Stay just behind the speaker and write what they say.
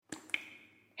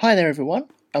Hi there everyone,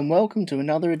 and welcome to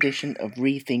another edition of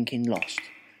Rethinking Lost.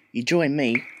 You join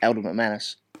me, Elder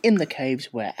McManus, in the caves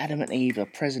where Adam and Eve are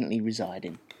presently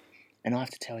residing. And I have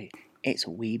to tell you, it's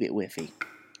a wee bit whiffy.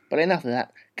 But enough of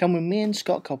that, come with me and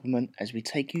Scott Copperman as we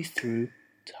take you through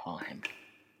time.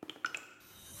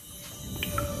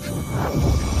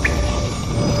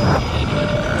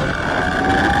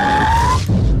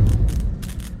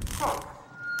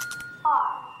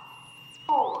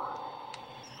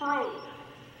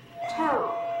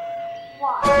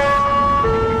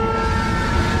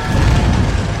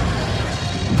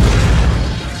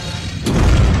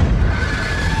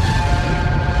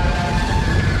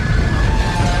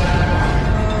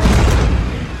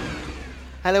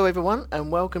 Hello everyone,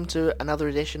 and welcome to another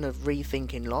edition of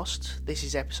Rethinking Lost. This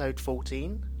is episode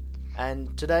 14,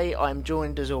 and today I'm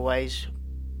joined as always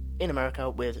in America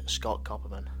with Scott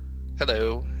Copperman.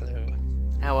 Hello.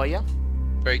 How are you?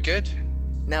 Very good.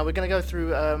 Now we're going to go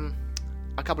through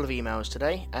a couple of emails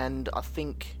today, and I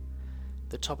think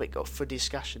the topic for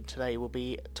discussion today will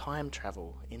be time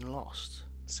travel in Lost.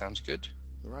 Sounds good.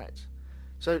 Right.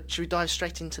 So should we dive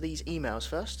straight into these emails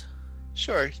first?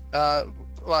 Sure.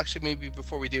 Well, actually, maybe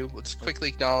before we do, let's quickly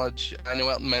acknowledge, I know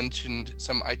Elton mentioned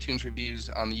some iTunes reviews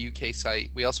on the UK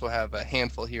site. We also have a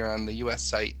handful here on the US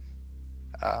site.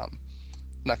 I'm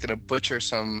not going to butcher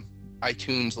some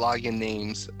iTunes login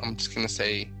names. I'm just going to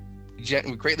say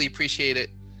we greatly appreciate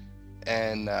it.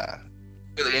 And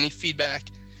really, any feedback,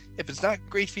 if it's not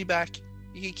great feedback,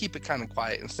 you can keep it kind of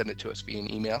quiet and send it to us via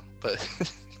an email. But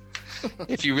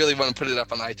if you really want to put it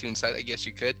up on the iTunes site, I guess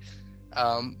you could.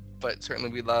 But certainly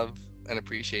we love and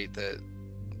appreciate the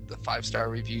 5-star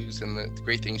reviews and the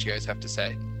great things you guys have to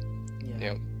say. Yeah. You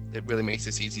know, it really makes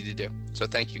this easy to do. So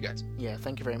thank you guys. Yeah,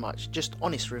 thank you very much. Just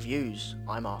honest reviews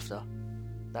I'm after.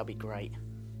 That'd be great.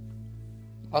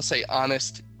 I'll say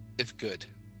honest if good.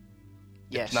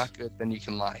 Yes. If not good, then you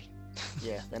can lie.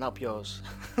 Yeah, then up yours.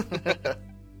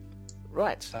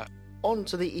 Right. On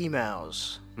to the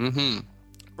emails. Mm-hmm.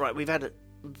 Right, we've had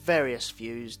various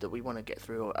views that we want to get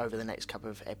through over the next couple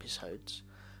of episodes.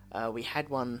 We had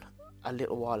one a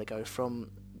little while ago from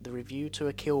the Review to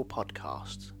a Kill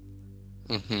podcast,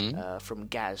 from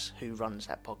Gaz, who runs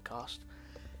that podcast.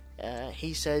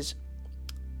 He says,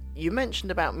 you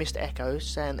mentioned about Mr. Echo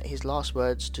saying that his last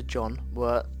words to John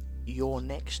were, "You're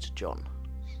next, John."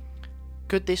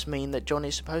 Could this mean that John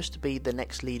is supposed to be the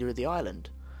next leader of the island?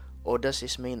 Or does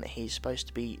this mean that he's supposed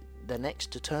to be the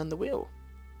next to turn the wheel?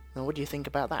 Now, what do you think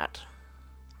about that?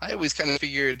 I always kind of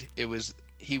figured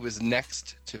he was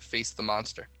next to face the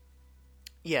monster.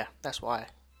 Yeah, that's what I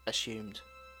assumed.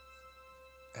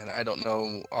 And I don't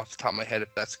know off the top of my head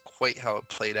if that's quite how it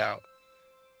played out.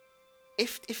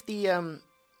 If the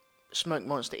smoke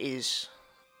monster is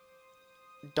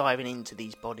diving into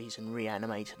these bodies and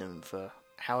reanimating them for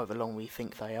however long we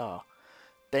think they are,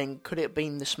 then could it have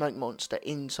been the smoke monster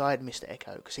inside Mr.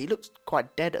 Echo? Because he looked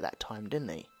quite dead at that time, didn't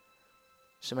he?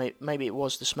 So maybe it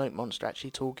was the smoke monster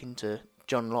actually talking to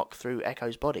John Locke through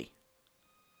Echo's body.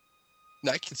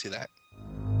 I can see that.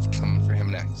 It's coming for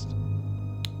him next.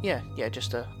 Yeah,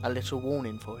 just a little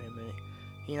warning for him.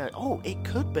 It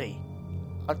could be.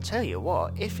 I'll tell you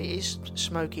what, if it is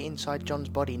Smokey inside John's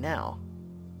body now,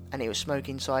 and it was Smoke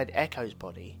inside Echo's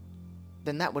body,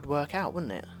 then that would work out,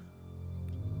 wouldn't it?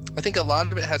 I think a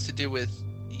lot of it has to do with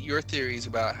your theories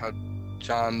about how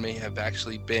John may have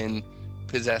actually been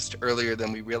possessed earlier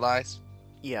than we realize.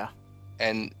 Yeah.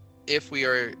 And if we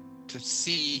are to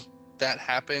see that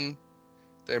happen,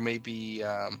 there may be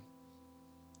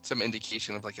some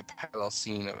indication of like a parallel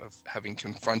scene of having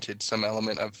confronted some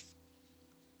element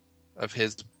of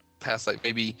his past life.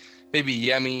 Maybe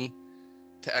Yemi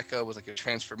to Echo was like a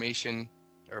transformation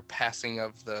or passing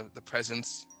of the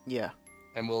presence. Yeah.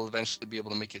 And we'll eventually be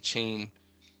able to make a chain,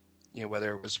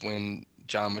 whether it was when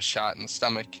John was shot in the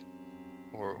stomach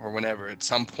or whenever. At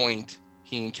some point,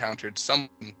 he encountered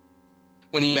someone.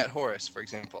 When he met Horace, for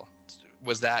example,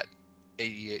 was that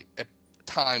a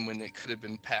time when it could have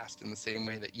been passed in the same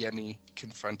way that Yemi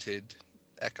confronted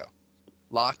Echo?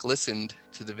 Locke listened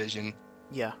to the vision.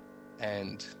 Yeah.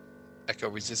 And Echo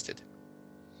resisted.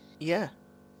 Yeah.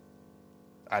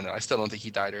 I don't know. I still don't think he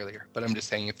died earlier, but I'm just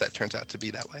saying if that turns out to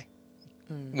be that way,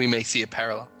 we may see a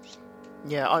parallel.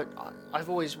 Yeah, I've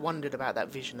always wondered about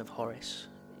that vision of Horace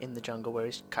in the jungle where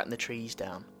he's cutting the trees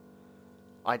down.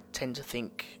 I tend to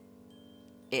think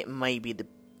it may be the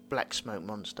black smoke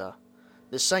monster.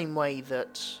 The same way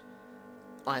that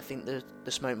I think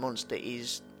the smoke monster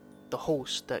is the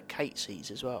horse that Kate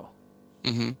sees as well.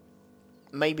 Mm-hmm.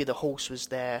 Maybe the horse was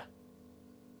there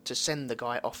to send the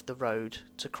guy off the road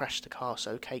to crash the car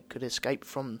so Kate could escape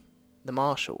from the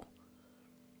marshal.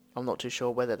 I'm not too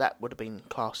sure whether that would have been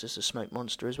classed as a smoke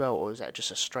monster as well, or is that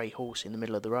just a stray horse in the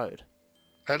middle of the road?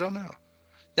 I don't know.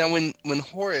 Now, when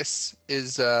Horace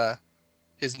is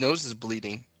his nose is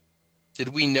bleeding, did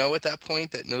we know at that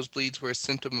point that nosebleeds were a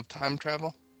symptom of time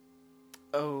travel?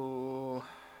 Oh,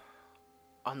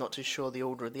 I'm not too sure the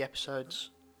order of the episodes.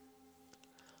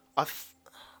 I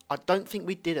don't think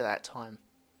we did at that time.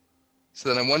 So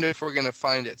then I wonder if we're going to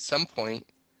find at some point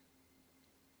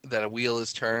that a wheel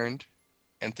is turned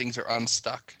and things are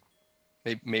unstuck.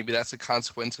 Maybe that's a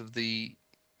consequence of the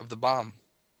bomb.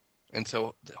 And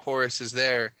so Horace is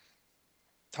there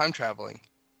time traveling.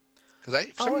 Because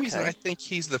for some reason I think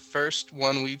he's the first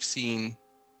one we've seen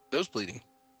nose bleeding.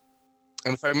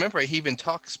 And if I remember, he even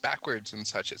talks backwards and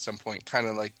such at some point, kind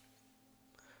of like,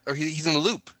 or he's in a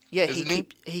loop. Yeah,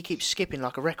 he keeps skipping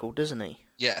like a record, doesn't he?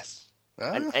 Yes.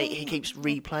 And he keeps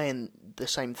replaying the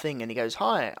same thing, and he goes,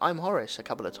 "Hi, I'm Horace," a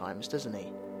couple of times, doesn't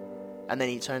he? And then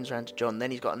he turns around to John,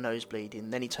 then he's got a nosebleed,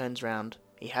 and then he turns around,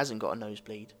 he hasn't got a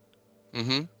nosebleed.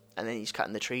 Mm-hmm. And then he's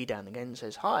cutting the tree down again and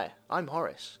says, "Hi, I'm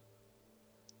Horace."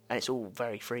 And it's all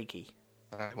very freaky.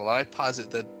 All right, well, I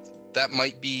posit that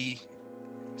might be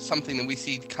something that we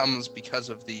see comes because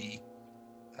of the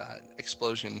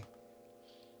explosion.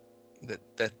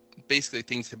 That basically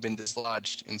things have been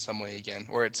dislodged in some way again,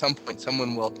 or at some point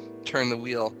someone will turn the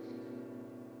wheel,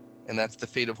 and that's the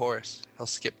fate of Horace. He'll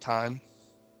skip time.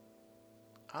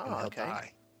 Oh, and okay.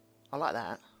 Die. I like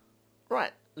that.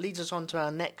 Right, leads us on to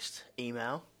our next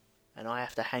email, and I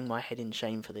have to hang my head in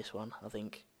shame for this one, I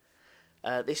think.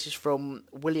 This is from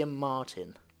William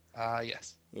Martin.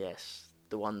 Yes. Yes,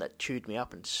 the one that chewed me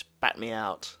up and spat me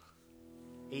out.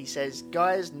 He says,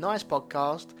 "Guys, nice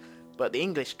podcast, but the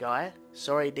English guy,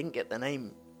 sorry didn't get the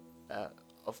name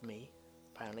of me,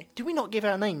 apparently." Do we not give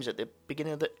our names at the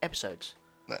beginning of the episodes?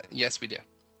 Yes, we do.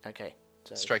 Okay.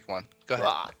 So, Strike one. Go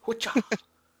ahead.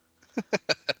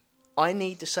 I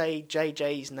need to say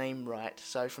JJ's name right,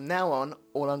 so from now on,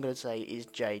 all I'm going to say is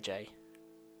JJ.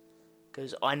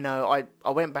 Because I know, I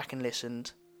went back and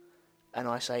listened, and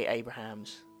I say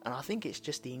Abrahams, and I think it's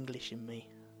just the English in me.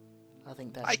 I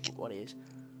think that's what it is.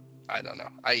 I don't know.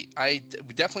 I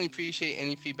definitely appreciate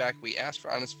any feedback. We ask for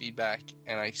honest feedback,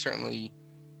 and I certainly,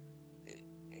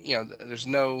 there's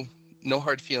no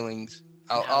hard feelings.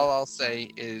 All I'll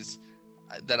say is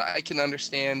that I can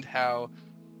understand how,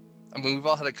 we've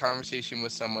all had a conversation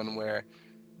with someone where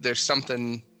there's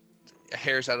something, a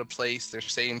hair's out of place, they're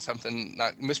saying something,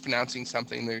 not mispronouncing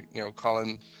something, they're,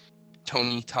 calling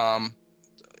Tony Tom,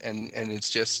 and it's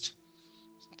just,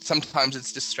 sometimes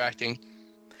it's distracting.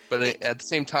 But at the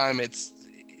same time, it's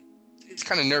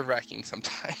kind of nerve-wracking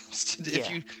sometimes. If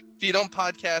you don't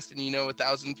podcast and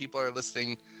 1,000 people are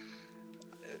listening,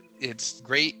 it's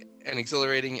great and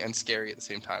exhilarating and scary at the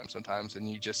same time sometimes, and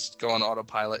you just go on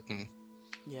autopilot and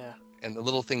the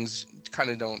little things kind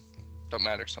of don't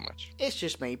matter so much. It's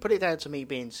just me. Put it down to me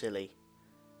being silly.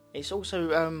 It's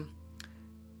also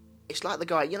it's like the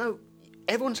guy,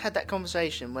 everyone's had that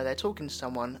conversation where they're talking to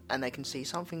someone and they can see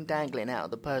something dangling out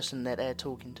of the person that they're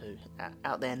talking to,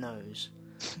 out their nose.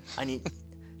 And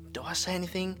do I say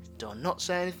anything? Do I not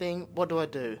say anything? What do I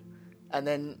do? And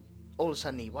then all of a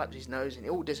sudden he wipes his nose and it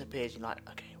all disappears. You're like,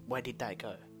 okay, where did that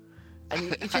go? And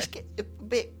you just get a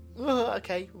bit,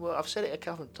 okay, well, I've said it a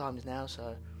couple of times now,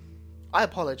 so I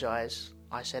apologise.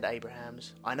 I said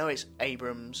Abrahams. I know it's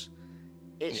Abrams.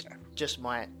 It's just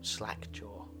my slack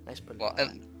jaw. Let's put it like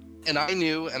that. And I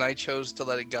knew, and I chose to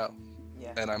let it go.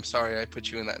 Yeah. And I'm sorry I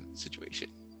put you in that situation.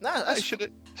 No, I should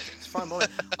have. It's fine, boy.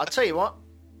 I'll tell you what.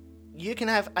 You can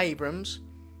have Abrams.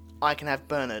 I can have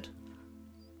Bernard.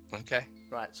 Okay.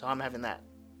 Right, so I'm having that.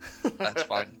 That's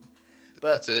fine.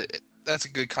 But that's a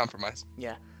good compromise.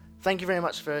 Yeah. Thank you very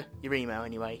much for your email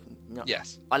anyway.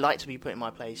 Yes. I like to be put in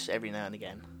my place every now and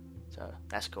again. So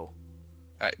that's cool.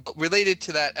 All right. But related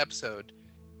to that episode,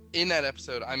 in that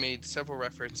episode, I made several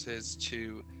references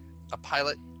to a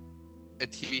pilot, a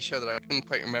TV show that I couldn't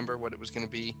quite remember what it was going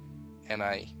to be. And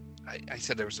I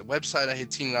said there was a website I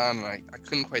had seen it on, and I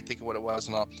couldn't quite think of what it was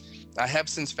and all. I have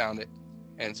since found it.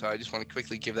 And so I just want to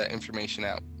quickly give that information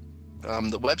out.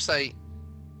 The website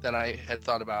that I had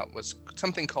thought about was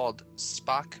something called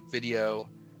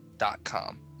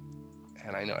SpockVideo.com.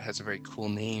 And I know it has a very cool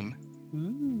name.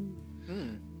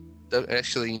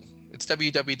 Actually, it's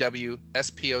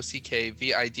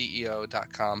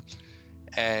www.spockvideo.com.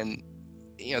 And,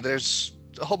 there's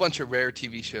a whole bunch of rare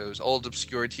TV shows, old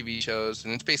obscure TV shows,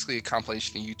 and it's basically a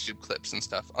compilation of YouTube clips and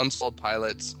stuff. Unsold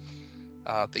pilots,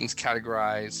 things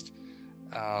categorized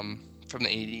from the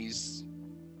 80s,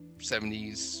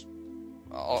 70s,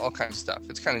 all kinds of stuff.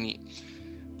 It's kind of neat.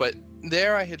 But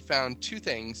there I had found two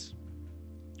things.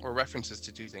 or references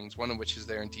to two things, one of which is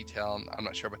there in detail, and I'm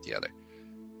not sure about the other.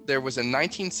 There was a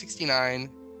 1969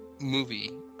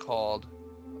 movie called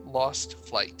Lost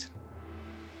Flight.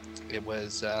 It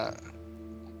was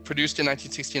produced in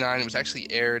 1969. It was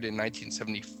actually aired in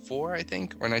 1974, I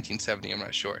think, or 1970, I'm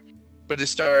not sure. But it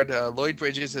starred Lloyd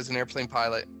Bridges as an airplane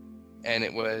pilot, and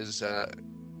it was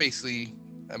basically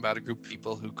about a group of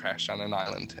people who crashed on an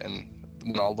island and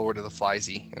went all Lord of the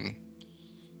Fliesy. And,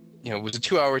 it was a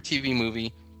 2-hour TV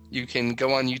movie. You can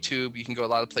go on YouTube, you can go a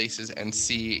lot of places and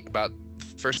see about the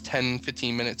first 10,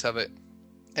 15 minutes of it.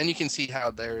 And you can see how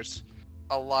there's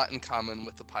a lot in common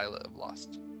with the pilot of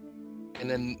Lost. And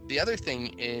then the other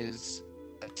thing is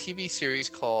a TV series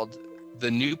called The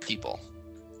New People,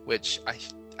 which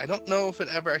I don't know if it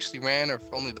ever actually ran or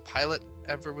if only the pilot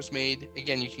ever was made.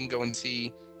 Again, you can go and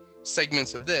see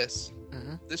segments of this.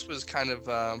 Mm-hmm. This was kind of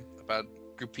about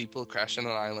a group of people crashed on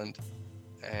an island.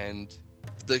 And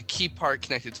the key part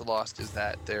connected to Lost is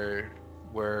that there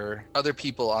were other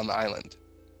people on the island.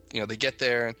 They get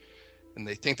there and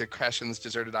they think they're crashing this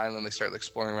deserted island. They start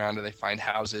exploring around and they find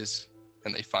houses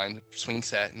and they find a swing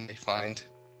set and they find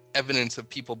evidence of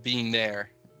people being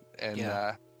there and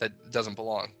that doesn't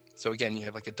belong. So again, you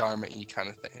have like a Dharma-y kind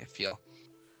of thing, I feel.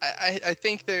 I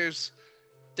think there's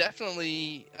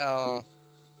definitely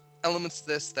elements to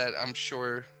this that I'm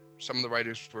sure some of the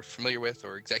writers were familiar with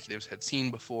or executives had seen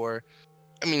before.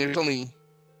 I mean, there's only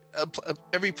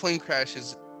every plane crash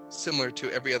is similar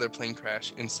to every other plane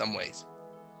crash in some ways.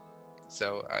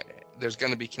 So there's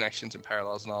going to be connections and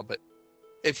parallels and all. But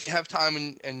if you have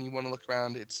time and you want to look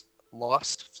around, it's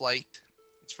Lost Flight.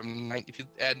 It's from if you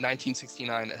add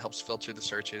 1969, it helps filter the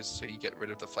searches, so you get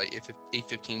rid of the Flight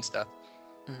 815 stuff.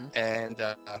 Mm-hmm. And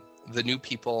The New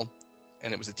People,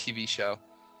 and it was a TV show.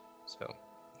 So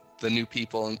The New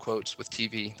People in quotes with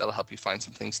TV, that'll help you find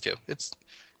some things too. It's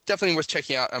definitely worth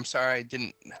checking out. I'm sorry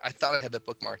I thought I had that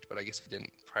bookmarked, but I guess I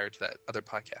didn't prior to that other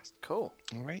podcast. Cool.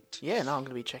 All right. Yeah, no, I'm going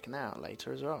to be checking that out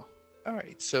later as well. All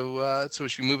right. So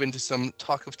should we move into some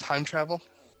talk of time travel?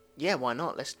 Yeah, why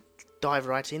not? Let's dive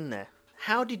right in there.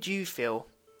 How did you feel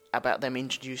about them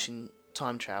introducing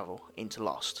time travel into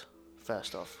Lost,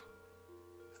 first off?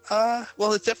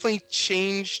 Well, it definitely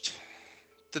changed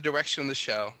the direction of the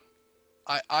show.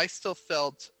 I still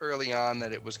felt early on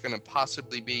that it was going to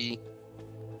possibly be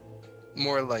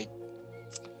more like,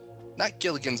 not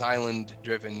Gilligan's Island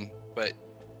driven, but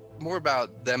more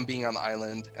about them being on the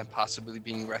island and possibly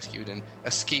being rescued and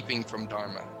escaping from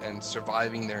Dharma and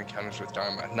surviving their encounters with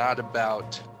Dharma, not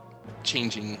about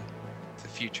changing the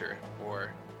future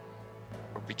or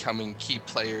becoming key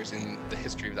players in the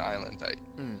history of the island.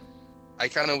 I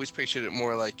kind of always pictured it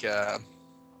more like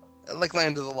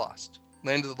Land of the Lost.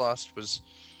 Land of the Lost was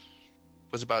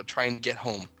about trying to get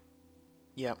home.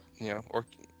 Yeah. Or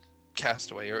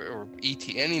Castaway or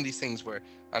E.T., any of these things where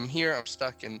I'm here, I'm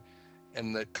stuck, and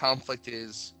the conflict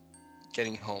is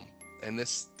getting home. And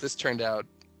this turned out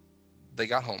they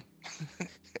got home.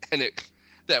 And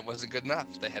that wasn't good enough.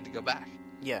 They had to go back.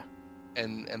 Yeah.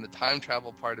 And the time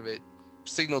travel part of it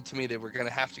signaled to me that we're going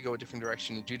to have to go a different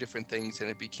direction and do different things, and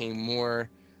it became more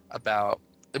of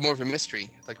a mystery.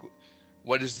 Like,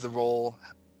 what is the role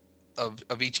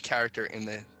of each character in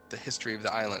the history of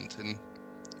the island? And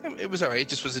it was all right. It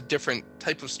just was a different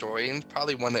type of story, and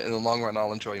probably one that in the long run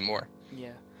I'll enjoy more.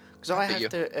 Yeah. Because I have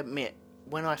to admit,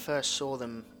 when I first saw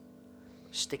them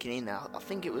sticking in there, I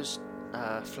think it was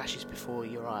Flashes Before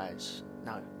Your Eyes.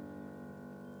 No.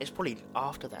 It's probably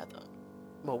after that, though.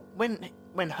 Well,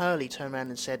 when Hurley turned around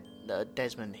and said,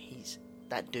 Desmond,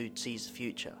 that dude sees the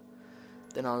future,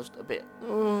 then I was a bit,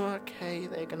 okay,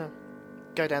 they're going to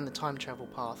go down the time travel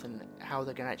path and how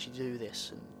they're going to actually do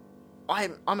this. And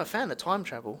I'm a fan of time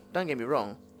travel, don't get me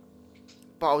wrong,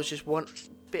 but I was just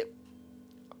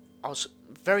I was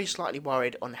very slightly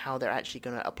worried on how they're actually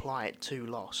going to apply it to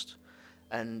Lost.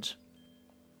 And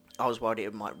I was worried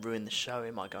it might ruin the show,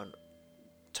 it might go in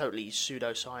totally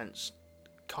pseudoscience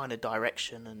kind of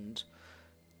direction and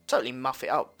totally muff it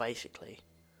up, basically.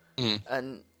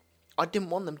 And I didn't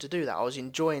want them to do that.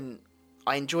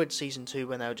 I enjoyed season 2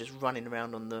 when they were just running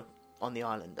around on the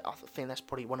island. I think that's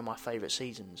probably one of my favourite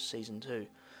seasons, season 2.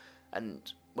 And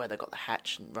where they got the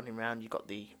hatch and running around, you got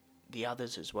the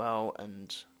others as well,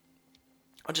 and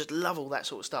I just love all that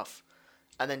sort of stuff.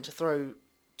 And then to throw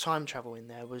time travel in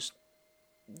there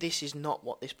this is not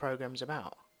what this program's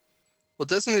about. Well,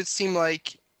 doesn't it seem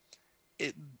like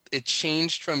it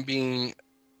changed from being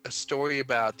a story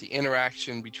about the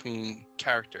interaction between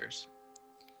characters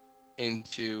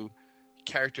into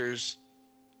characters'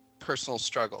 personal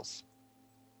struggles?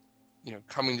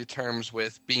 Coming to terms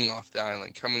with being off the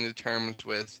island, coming to terms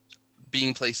with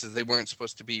being places they weren't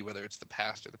supposed to be, whether it's the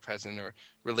past or the present, or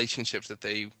relationships that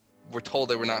they were told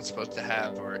they were not supposed to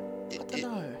have, or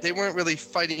they weren't really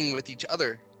fighting with each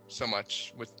other so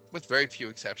much, with very few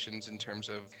exceptions in terms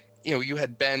of, you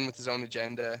had Ben with his own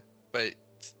agenda, but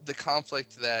the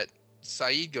conflict that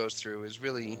Sayid goes through is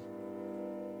really,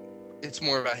 it's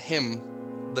more about him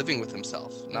living with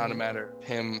himself, not a matter of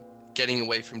him getting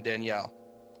away from Danielle.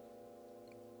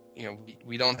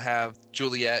 We don't have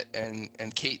Juliet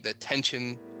and Kate, the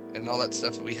tension and all that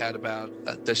stuff that we had about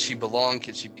does she belong,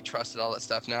 can she be trusted, all that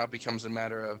stuff. Now it becomes a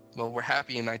matter of, well, we're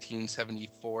happy in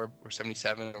 1974 or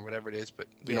 77 or whatever it is, but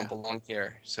we don't belong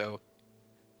here. So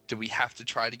do we have to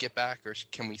try to get back, or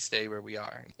can we stay where we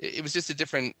are? It was just a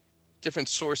different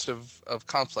source of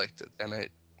conflict, and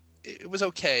it was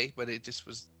okay, but it just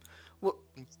was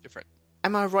different.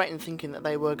 Am I right in thinking that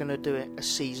they were going to do it a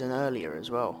season earlier as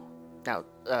well? Now,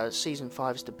 season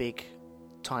 5 is the big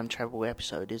time travel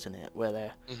episode, isn't it? Where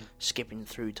they're skipping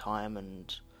through time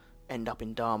and end up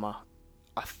in Dharma.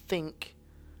 I think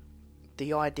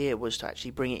the idea was to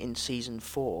actually bring it in season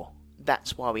 4.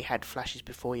 That's why we had Flashes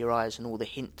Before Your Eyes and all the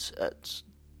hints at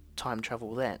time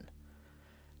travel then.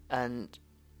 And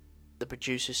the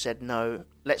producers said, no,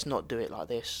 let's not do it like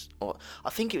this. Or I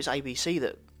think it was ABC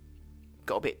that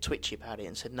got a bit twitchy about it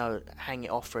and said, no, hang it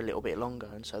off for a little bit longer.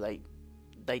 And so they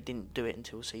didn't do it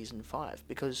until season 5,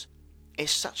 because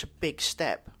it's such a big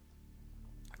step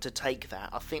to take that.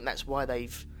 I think that's why they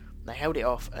held it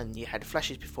off, and you had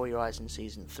Flashes Before Your Eyes in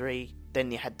season 3,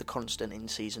 then you had The Constant in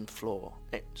season 4,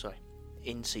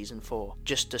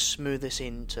 just to smooth us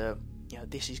into,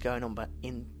 this is going on, but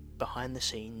in behind the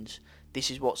scenes, this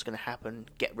is what's going to happen,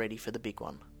 get ready for the big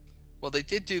one. Well, they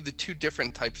did do the two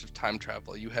different types of time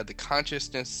travel. You had the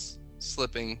consciousness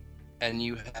slipping, and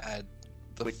you had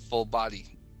the full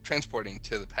body transporting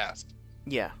to the past.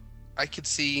 Yeah. I could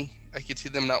see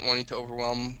them not wanting to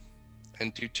overwhelm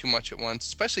and do too much at once,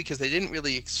 especially because they didn't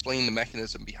really explain the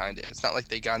mechanism behind it. It's not like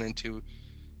they got into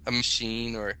a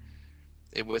machine or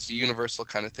it was a universal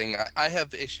kind of thing. I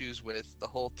have issues with the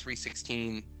whole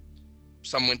 316,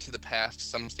 some went to the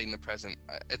past, some stayed in the present.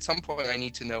 At some point, I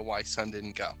need to know why Sun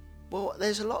didn't go. Well,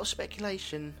 there's a lot of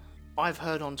speculation I've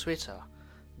heard on Twitter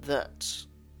that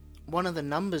one of the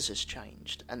numbers has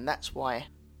changed, and that's why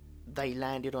they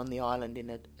landed on the island in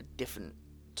a different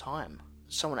time.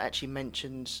 Someone actually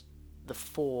mentions the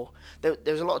 4. There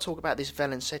was a lot of talk about this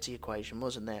Valenzetti equation,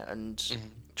 wasn't there? And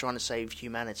trying to save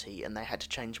humanity, and they had to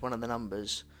change one of the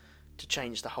numbers to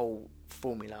change the whole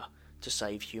formula to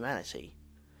save humanity.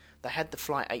 They had the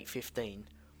flight 815,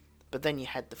 but then you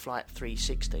had the flight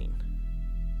 316.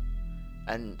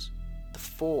 And the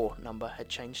 4 number had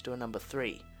changed to a number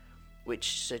 3,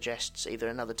 which suggests either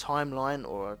another timeline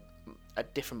or a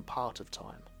different part of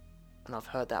time. And I've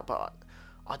heard that, but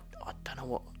I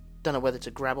don't know whether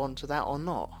to grab onto that or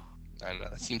not. I don't know,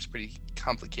 that seems pretty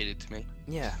complicated to me.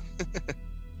 Yeah.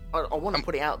 I want to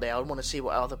put it out there. I want to see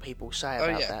what other people say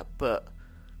about that, but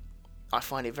I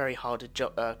find it very hard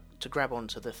to grab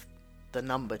onto the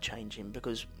number changing,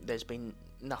 because there's been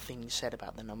nothing said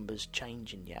about the numbers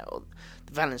changing yet.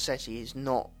 The Valenzetti is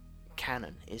not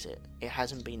canon, is it? It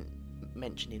hasn't been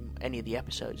mentioned in any of the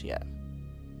episodes yet.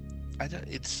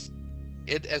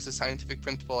 It as a scientific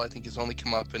principle, I think, has only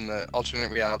come up in the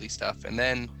alternate reality stuff, and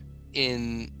then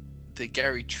in the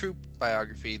Gary Troop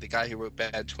biography, the guy who wrote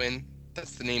Bad Twin,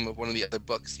 that's the name of one of the other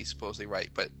books he supposedly wrote,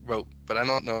 but I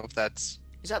don't know if that's...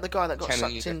 Is that the guy that got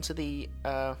sucked into the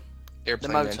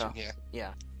airplane motor? Engine,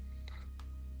 Yeah.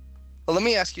 Well, let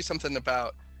me ask you something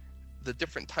about the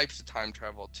different types of time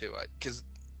travel, too, because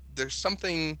there's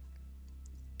something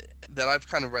that I've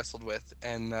kind of wrestled with,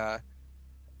 and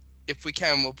if we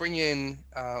can, we'll bring in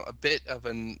a bit of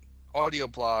an audio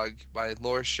blog by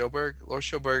Laura Schoberg. Laura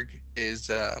Schoberg is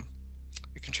a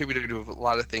contributor to a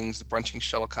lot of things, the Brunching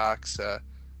Shuttlecocks,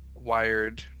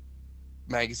 Wired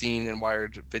magazine and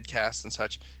Wired vidcasts and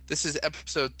such. This is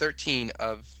episode 13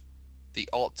 of the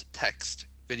Alt Text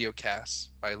videocasts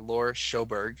by Laura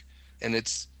Schoberg, and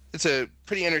it's a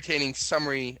pretty entertaining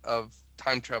summary of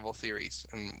time travel theories,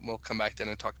 and we'll come back then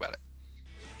and talk about it.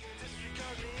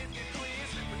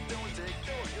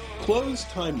 Closed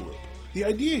time loop. The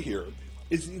idea here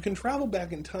is that you can travel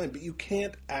back in time, but you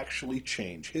can't actually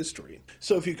change history.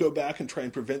 So if you go back and try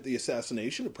and prevent the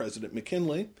assassination of President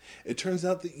McKinley, it turns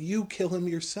out that you kill him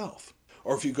yourself.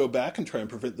 Or if you go back and try and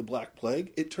prevent the Black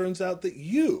Plague, it turns out that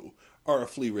you are a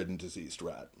flea-ridden diseased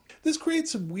rat. This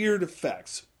creates some weird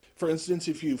effects. For instance,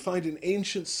 if you find an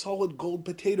ancient solid gold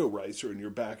potato ricer in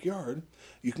your backyard,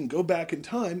 you can go back in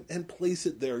time and place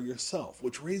it there yourself,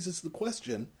 which raises the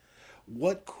question,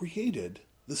 what created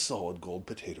the solid gold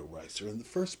potato ricer in the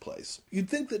first place. You'd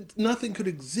think that nothing could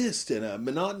exist in a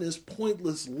monotonous,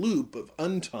 pointless loop of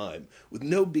untime with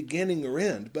no beginning or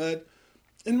end, but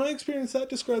in my experience, that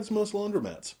describes most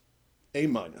laundromats. A-.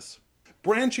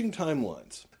 Branching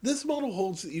timelines. This model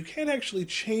holds that you can't actually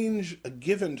change a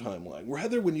given timeline.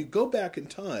 Rather, when you go back in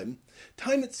time,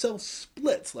 time itself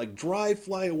splits like dry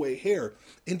flyaway hair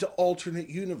into alternate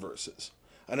universes.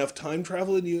 Enough time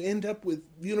travel and you end up with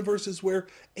universes where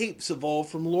apes evolved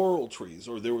from laurel trees,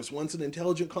 or there was once an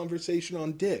intelligent conversation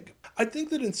on Dig. I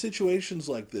think that in situations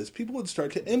like this, people would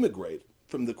start to immigrate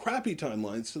from the crappy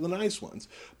timelines to the nice ones,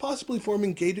 possibly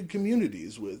forming gated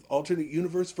communities with alternate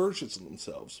universe versions of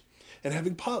themselves, and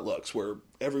having potlucks where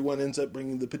everyone ends up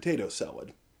bringing the potato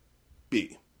salad.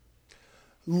 B.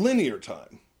 Linear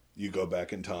time. You go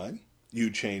back in time, you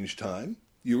change time,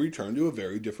 you return to a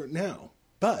very different now.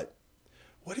 But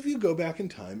what if you go back in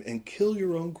time and kill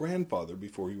your own grandfather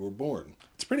before you were born?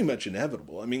 It's pretty much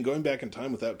inevitable. I mean, going back in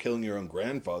time without killing your own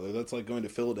grandfather, that's like going to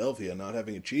Philadelphia and not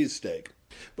having a cheesesteak.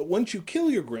 But once you kill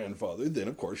your grandfather, then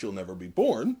of course you'll never be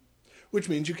born, which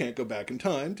means you can't go back in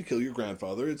time to kill your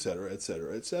grandfather, etc.,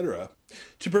 etc., etc.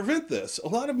 To prevent this, a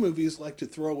lot of movies like to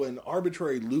throw in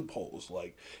arbitrary loopholes,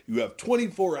 like you have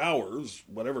 24 hours,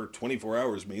 whatever 24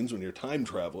 hours means when you're time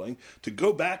traveling, to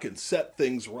go back and set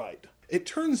things right. It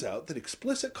turns out that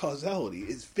explicit causality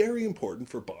is very important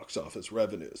for box office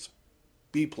revenues.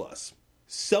 B+.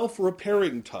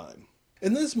 Self-repairing time.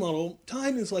 In this model,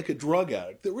 time is like a drug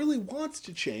addict that really wants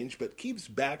to change but keeps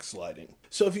backsliding.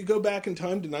 So if you go back in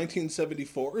time to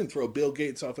 1974 and throw Bill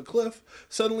Gates off a cliff,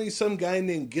 suddenly some guy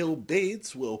named Gil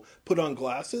Bates will put on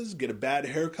glasses, get a bad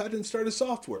haircut, and start a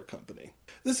software company.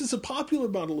 This is a popular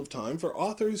model of time for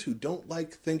authors who don't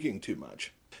like thinking too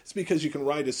much. It's because you can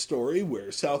write a story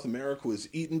where South America was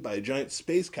eaten by a giant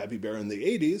space capybara in the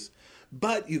 80s,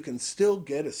 but you can still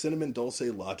get a cinnamon dulce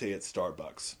latte at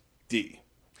Starbucks. D.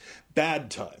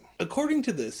 Bad time. According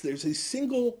to this, there's a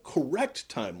single correct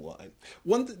timeline,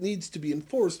 one that needs to be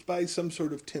enforced by some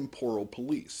sort of temporal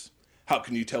police. How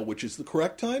can you tell which is the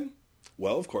correct time?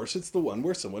 Well, of course, it's the one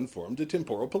where someone formed a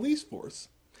temporal police force.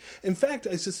 In fact,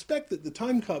 I suspect that the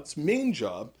time cop's main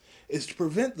job is to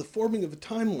prevent the forming of a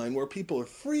timeline where people are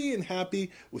free and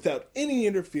happy without any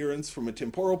interference from a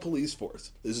temporal police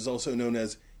force. This is also known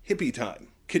as hippie time.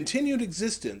 Continued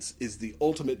existence is the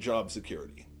ultimate job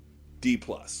security. D+.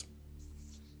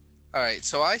 All right,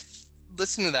 so I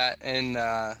listened to that, and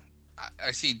I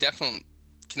see definite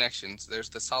connections. There's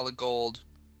the solid gold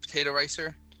potato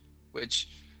ricer, which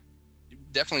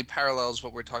definitely parallels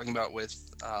what we're talking about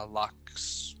with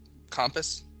Locke's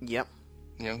compass. Yep.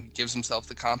 You know, gives himself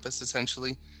the compass,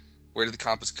 essentially. Where did the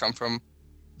compass come from?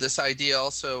 This idea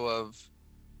also of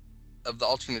the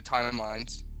alternate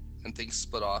timelines and things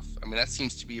split off. I mean, that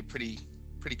seems to be a pretty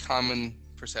common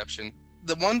perception.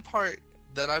 The one part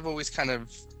that I've always kind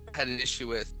of had an issue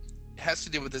with has to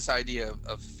do with this idea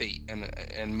of fate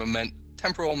and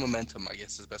temporal momentum, I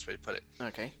guess is the best way to put it.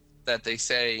 Okay. That they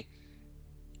say,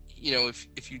 you know,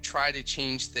 if you try to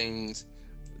change things,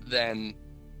 then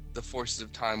the forces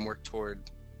of time work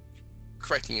toward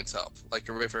correcting itself, like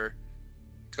a river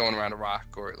going around a rock,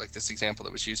 or like this example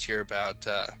that was used here about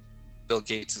Bill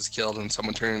Gates is killed and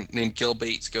someone named Gil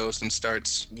Bates goes and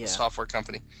starts a software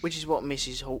company. Which is what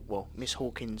Miss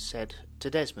Hawkins said to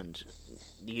Desmond.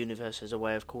 The universe has a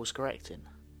way of course correcting.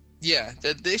 Yeah,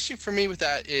 the issue for me with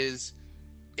that is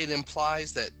it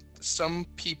implies that some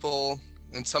people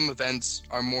and some events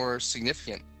are more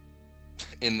significant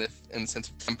in the sense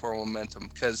of temporal momentum,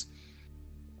 because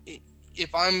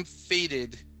if I'm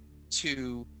fated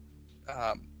to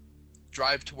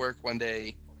drive to work one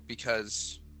day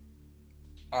because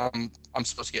I'm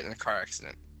supposed to get in a car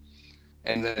accident,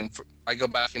 and then I go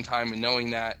back in time and knowing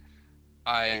that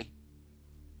I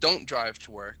don't drive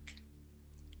to work,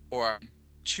 or I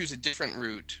choose a different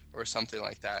route or something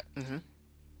like that. Mm-hmm.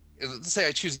 Let's say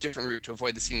I choose a different route to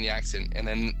avoid the scene of the accident, and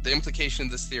then the implication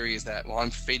of this theory is that, well, I'm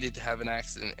fated to have an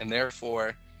accident, and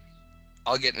therefore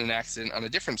I'll get in an accident on a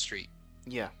different street.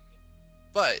 Yeah.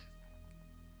 But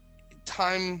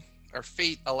time or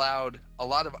fate allowed a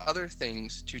lot of other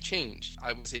things to change.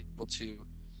 I was able to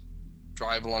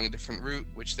drive along a different route,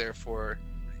 which therefore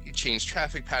changed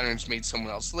traffic patterns, made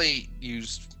someone else late,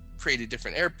 created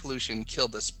different air pollution,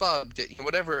 killed this bug,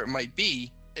 whatever it might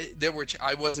be.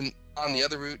 I wasn't on the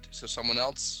other route, so someone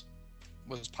else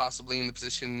was possibly in the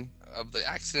position of the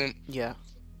accident. Yeah.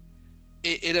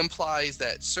 It implies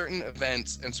that certain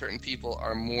events and certain people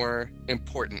are more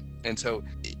important. And so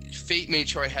fate made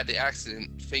sure I had the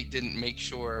accident. Fate didn't make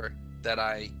sure that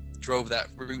I drove that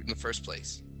route in the first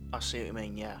place. I see what you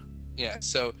mean, yeah. Yeah,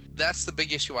 so that's the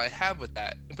big issue I have with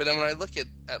that. But then when I look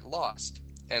at Lost,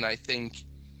 and I think,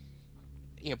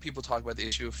 people talk about the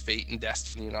issue of fate and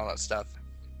destiny and all that stuff.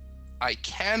 I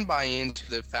can buy into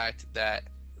the fact that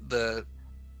the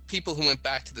people who went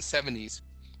back to the 70s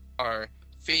are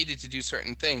fated to do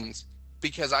certain things,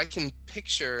 because I can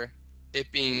picture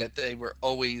it being that they were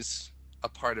always a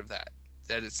part of that.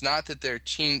 That it's not that they're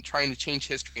trying to change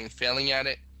history and failing at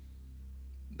it,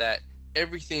 that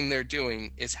everything they're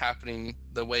doing is happening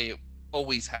the way it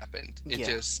always happened. It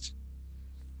just,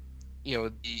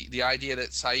 the idea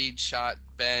that Saeed shot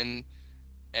Ben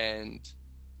and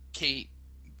Kate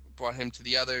brought him to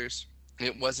the others,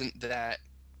 it wasn't that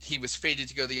he was fated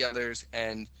to go to the others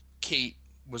and Kate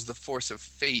was the force of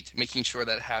fate making sure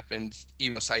that happened,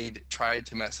 even though Saeed tried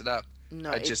to mess it up.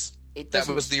 No, that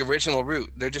was the original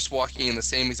route. They're just walking in the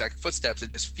same exact footsteps.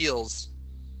 It just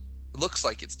looks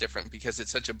like it's different because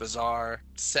it's such a bizarre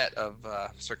set of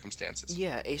circumstances.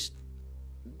 Yeah,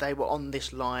 they were on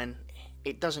this line.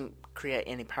 It doesn't create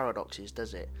any paradoxes,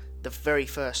 does it? The very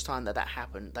first time that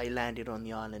happened, they landed on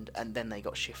the island and then they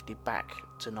got shifted back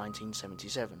to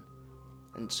 1977.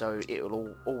 And so it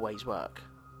will always work.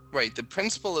 Right. The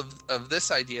principle of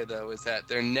this idea, though, is that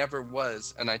there never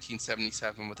was a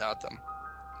 1977 without them.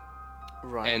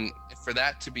 Right. And for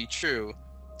that to be true,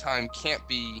 time can't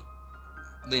be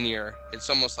linear. It's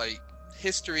almost like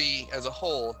history as a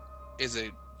whole is a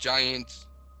giant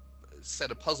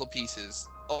set of puzzle pieces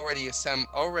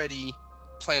already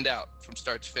planned out from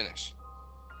start to finish.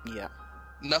 Yeah.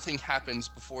 Nothing happens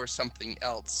before something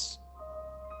else.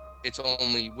 It's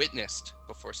only witnessed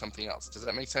before something else. Does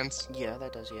that make sense? Yeah,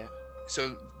 that does, yeah.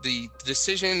 So the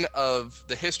decision of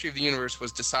the history of the universe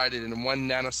was decided in 1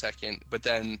 nanosecond, but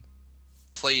then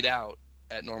played out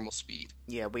at normal speed.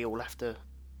 Yeah, we all have to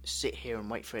sit here and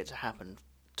wait for it to happen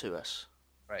to us.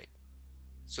 Right.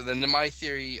 So then my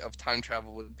theory of time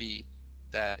travel would be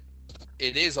that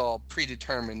it is all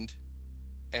predetermined,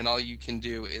 and all you can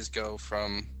do is go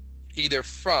from you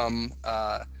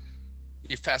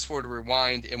fast forward or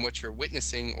rewind in what you're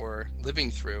witnessing or living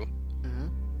through, mm-hmm.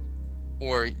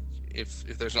 or if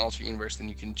there's an alternate universe, then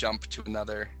you can jump to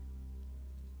another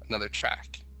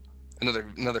track,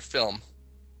 another film,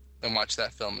 and watch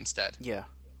that film instead. Yeah.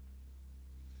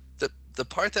 The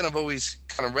part that I've always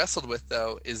kind of wrestled with,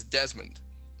 though, is Desmond.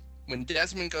 When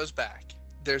Desmond goes back,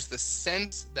 there's the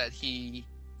sense that he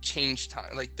changed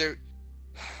time. Like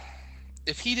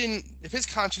if his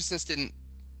consciousness didn't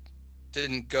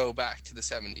go back to the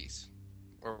 70s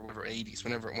or whatever, 80s,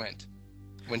 whenever it went,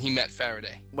 when he met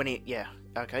Faraday.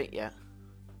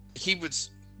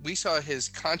 We saw his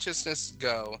consciousness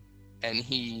go, and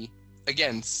he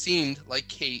again seemed like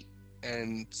Kate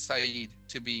and Saeed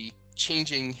to be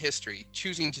changing history,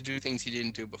 choosing to do things he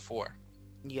didn't do before.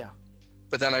 Yeah.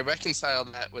 But then I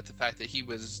reconciled that with the fact that he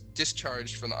was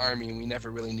discharged from the army and we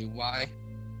never really knew why.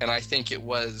 And I think it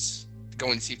was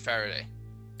going to see Faraday.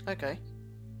 Okay.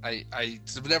 I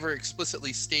never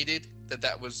explicitly stated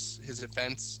that was his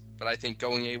offense, but I think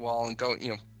going AWOL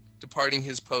and departing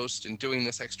his post and doing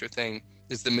this extra thing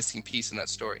is the missing piece in that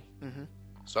story. Mm-hmm.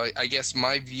 So I guess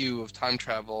my view of time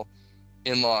travel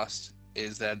in Lost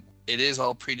is that it is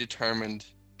all predetermined.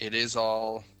 It is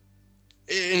all...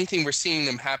 Anything we're seeing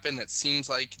them happen that seems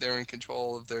like they're in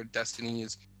control of their destiny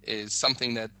is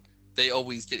something that they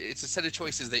always did. It's a set of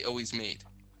choices they always made.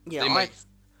 Yeah, they might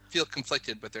feel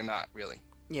conflicted, but they're not really.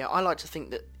 Yeah, I like to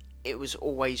think that it was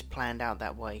always planned out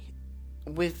that way.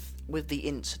 With the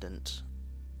incident,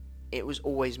 it was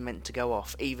always meant to go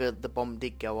off. Either the bomb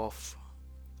did go off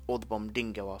or the bomb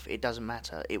didn't go off. It doesn't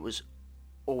matter. It was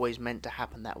always meant to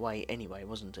happen that way anyway,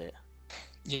 wasn't it?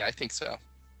 Yeah, I think so.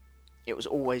 It was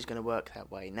always going to work that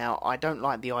way. Now, I don't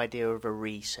like the idea of a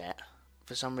reset.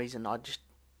 For some reason, I just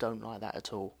don't like that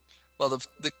at all. Well,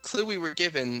 the clue we were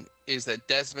given is that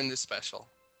Desmond is special.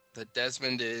 That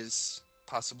Desmond is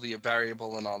possibly a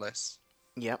variable in all this.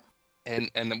 Yep. And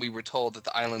then we were told that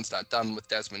the island's not done with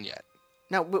Desmond yet.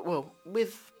 Now, well,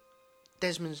 with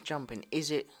Desmond's jumping,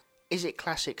 is it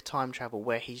classic time travel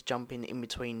where he's jumping in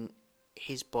between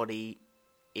his body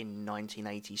in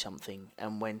 1980 something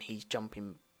and when he's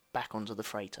jumping back onto the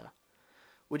freighter?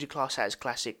 Would you class that as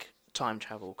classic time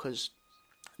travel? Because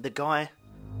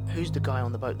who's the guy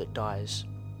on the boat that dies?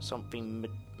 Something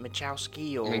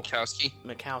Mikowski or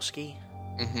Mikowski.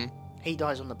 Mm-hmm. He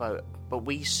dies on the boat, but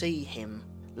we see him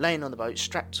laying on the boat,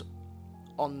 strapped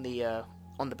on the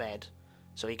bed,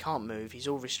 so he can't move. He's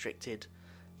all restricted,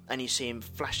 and you see him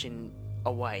flashing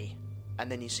away,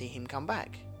 and then you see him come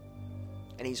back,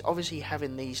 and he's obviously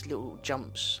having these little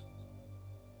jumps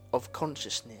of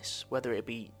consciousness, whether it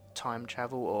be time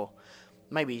travel or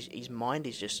maybe his mind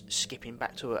is just skipping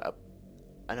back to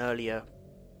an earlier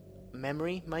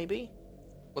memory, maybe?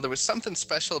 Well, there was something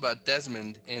special about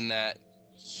Desmond in that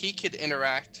he could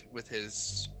interact with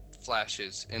his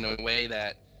flashes in a way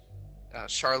that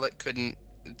Charlotte couldn't.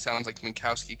 It sounds like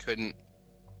Minkowski couldn't.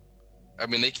 I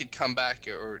mean, they could come back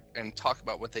and talk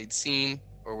about what they'd seen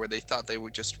or where they thought they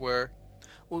were.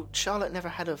 Well, Charlotte never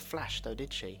had a flash, though,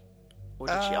 did she? Or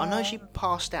did she? I know she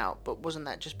passed out, but wasn't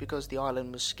that just because the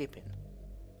island was skipping?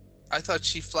 I thought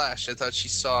she flashed. I thought she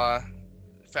saw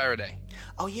Faraday.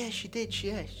 Oh, yeah, she did.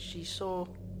 She saw...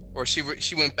 Or she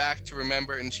went back to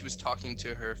remember, and she was talking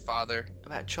to her father.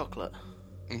 About chocolate.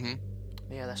 Mm-hmm.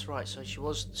 Yeah, that's right. So she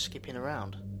was skipping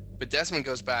around. But Desmond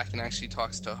goes back and actually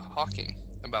talks to Hawking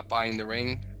about buying the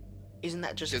ring. Isn't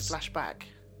that just a flashback?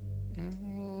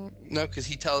 No, because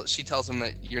she tells him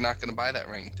that you're not going to buy that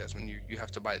ring, Desmond. You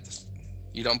have to buy this.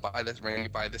 You don't buy this ring, you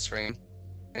buy this ring.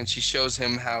 And she shows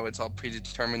him how it's all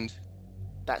predetermined.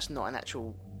 That's not an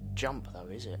actual jump, though,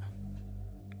 is it?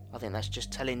 I think that's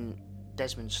just telling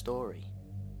Desmond's story.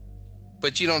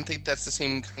 But you don't think that's the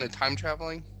same kind of time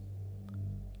traveling?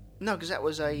 No,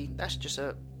 because that's just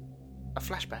a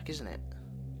flashback, isn't it?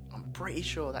 I'm pretty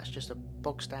sure that's just a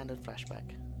bog standard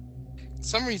flashback. For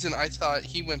some reason I thought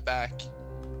he went back.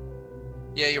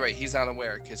 Yeah, you're right. He's not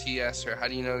aware because he asked her, "How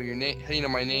do you know your name? How do you know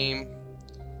my name?"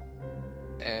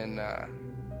 And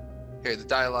here the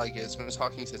dialogue is: Miss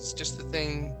Hawking says, "It's just the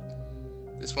thing.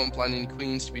 This won't blind any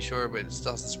queens, to be sure, but it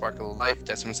still has the sparkle of life."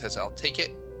 Desmond says, "I'll take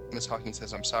it." Miss Hawking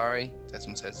says, "I'm sorry."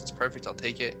 Desmond says, "It's perfect. I'll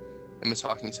take it." And Miss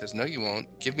Hawking says, "No, you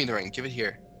won't. Give me the ring. Give it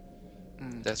here."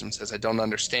 Desmond says, "I don't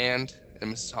understand."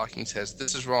 And Mrs. Hawking says,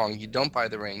 "This is wrong. You don't buy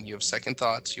the ring. You have second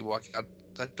thoughts. You walk out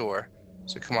that door.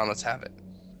 So come on, let's have it."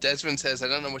 Desmond says, "I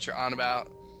don't know what you're on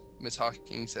about." Miss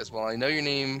Hawking says, "Well, I know your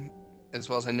name as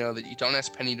well as I know that you don't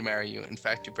ask Penny to marry you. In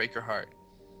fact, you break her heart.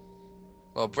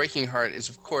 Well, breaking her heart is,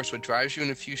 of course, what drives you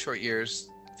in a few short years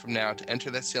from now to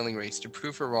enter that sailing race, to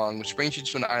prove her wrong, which brings you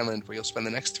to an island where you'll spend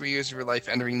the next 3 years of your life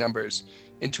entering numbers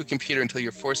into a computer until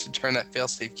you're forced to turn that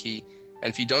failsafe key.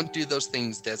 And if you don't do those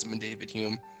things, Desmond David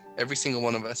Hume, every single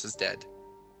one of us is dead."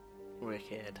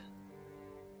 Wicked.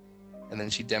 And then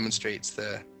she demonstrates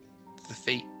the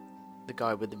fate. The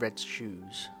guy with the red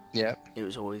shoes. Yeah. It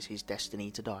was always his destiny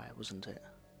to die, wasn't it?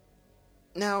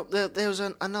 Now, there was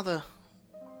another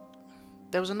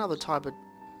type of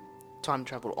time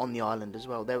travel on the island as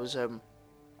well. There was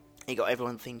it got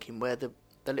everyone thinking where the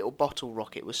little bottle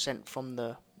rocket was sent from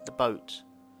the boat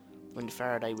when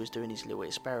Faraday was doing his little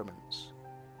experiments.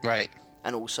 Right.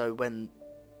 And also when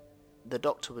the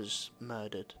doctor was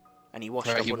murdered and he washed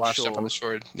Right, up he on washed shore up on the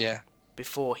shore, yeah.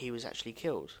 before he was actually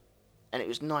killed. And it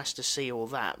was nice to see all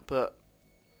that, but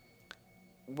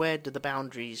where do the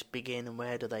boundaries begin and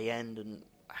where do they end, and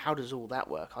how does all that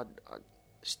work? I'm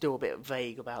still a bit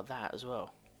vague about that as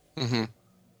well. Mm-hmm.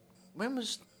 When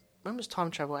was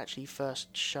time travel actually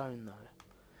first shown, though?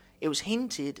 It was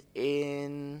hinted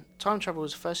in... Time travel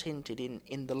was first hinted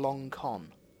in The Long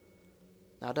Con.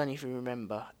 Now, I don't know if you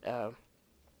remember.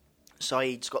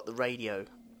 Saeed's got the radio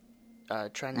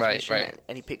transmission, right.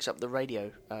 And he picks up the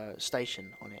radio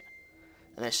station on it.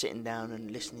 And they're sitting down and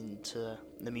listening to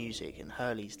the music, and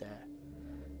Hurley's there.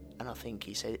 And I think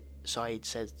Saeed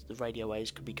says the radio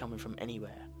waves could be coming from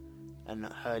anywhere. And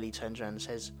Hurley turns around and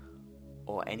says,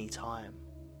 "Or any time."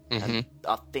 Mm-hmm. And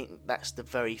I think that's the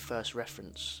very first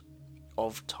reference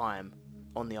of time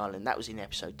on the island. That was in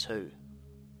episode 2.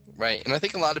 Right, and I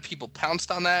think a lot of people pounced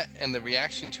on that, and the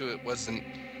reaction to it wasn't,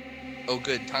 "Oh,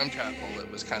 good, time travel." It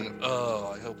was kind of,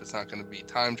 "Oh, I hope it's not going to be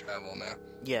time travel now."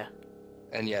 Yeah.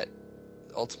 And yet,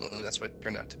 ultimately, that's what it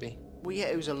turned out to be. Well, yeah,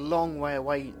 it was a long way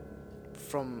away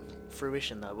from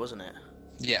fruition, though, wasn't it?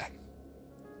 Yeah.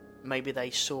 Maybe they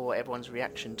saw everyone's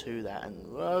reaction to that, and,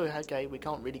 oh, okay, we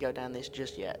can't really go down this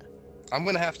just yet. I'm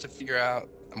going to have to figure out,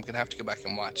 I'm going to have to go back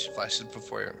and watch Flashes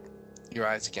Before Your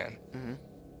Eyes again. Mm-hmm.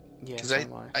 Yeah, because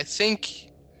I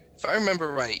think, if I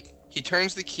remember right, he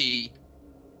turns the key,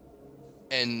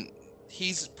 and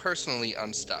he's personally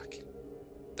unstuck.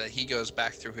 That he goes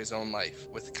back through his own life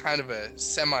with kind of a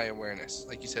semi-awareness.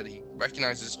 Like you said, he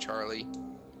recognizes Charlie,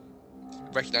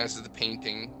 recognizes the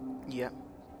painting. Yeah.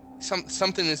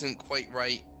 Something isn't quite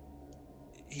right.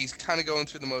 He's kind of going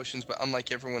through the motions, but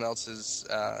unlike everyone else's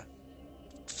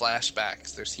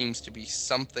flashbacks, there seems to be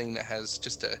something that has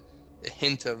just a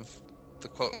hint of the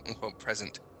quote-unquote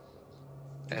present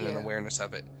and an awareness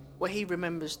of it. Well, he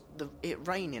remembers it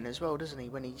raining as well, doesn't he,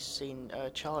 when he's seen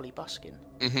Charlie busking?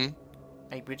 Mm-hmm.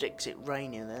 He predicts it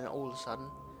raining, and then all of a sudden,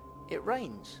 it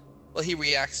rains. Well, he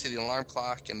reacts to the alarm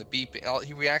clock and the beeping.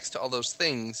 He reacts to all those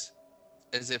things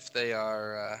as if they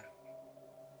are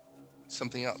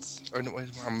something else. Or no,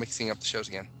 I'm mixing up the shows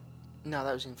again. No,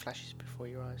 that was in Flashes Before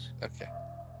Your Eyes. Okay.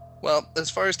 Well, as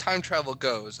far as time travel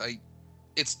goes,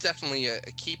 it's definitely a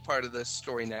key part of the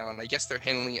story now, and I guess they're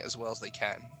handling it as well as they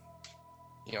can.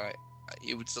 You know,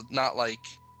 it's not like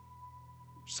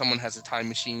someone has a time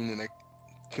machine and they're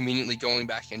conveniently going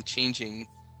back and changing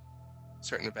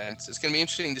certain events. It's going to be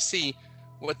interesting to see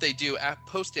what they do at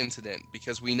post-incident,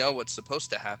 because we know what's supposed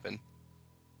to happen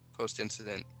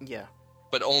post-incident. Yeah.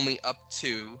 But only up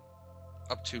to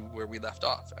where we left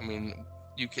off. I mean,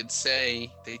 you could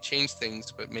say they changed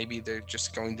things, but maybe they're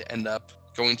just going to end up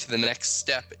going to the next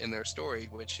step in their story,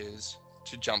 which is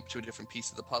to jump to a different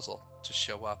piece of the puzzle, to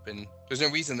show up. And there's no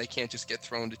reason they can't just get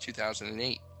thrown to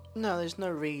 2008. No, there's no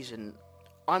reason.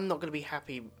 I'm not going to be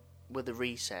happy with the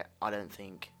reset, I don't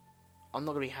think. I'm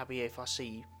not going to be happy if I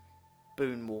see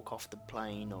Boone walk off the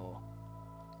plane or...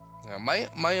 Now,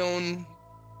 my own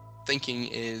thinking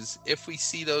is, if we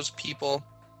see those people,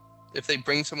 if they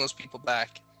bring some of those people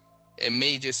back, it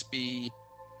may just be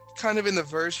kind of in the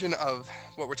version of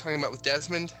what we're talking about with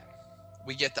Desmond.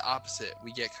 We get the opposite.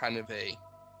 We get kind of a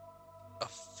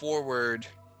forward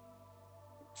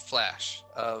flash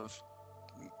of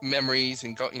memories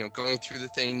and going through the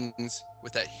things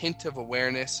with that hint of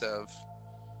awareness of,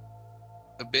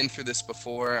 I've been through this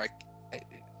before.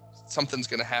 Something's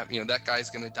going to happen. That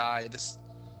guy's going to die.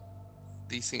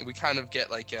 These things, we kind of get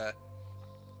like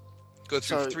go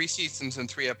through 3 seasons and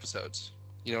 3 episodes.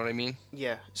 You know what I mean?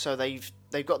 Yeah. So they've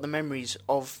got the memories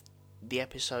of the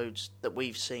episodes that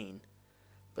we've seen,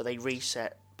 but they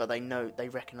reset. But they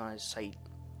recognise. Say,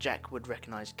 Jack would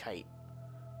recognise Kate,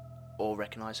 or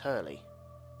recognise Hurley.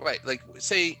 Right. Like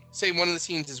say one of the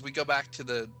scenes is we go back to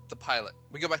the pilot.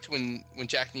 We go back to when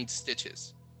Jack needs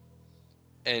stitches,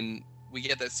 and we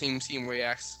get that same scene where he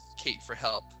asks Kate for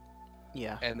help.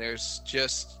 Yeah. And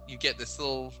you get this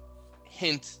little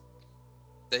hint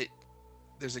that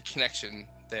there's a connection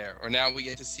there. Or now we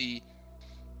get to see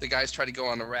the guys try to go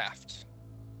on a raft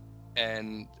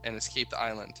and escape the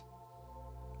island.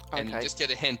 Okay. And you just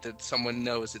get a hint that someone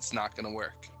knows it's not going to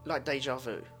work. Like deja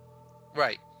vu.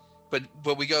 Right.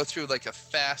 But we go through like a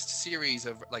fast series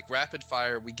of like rapid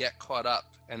fire, we get caught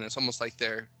up, and it's almost like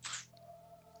they're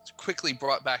quickly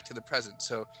brought back to the present.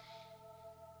 So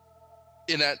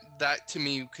in that to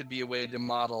me could be a way to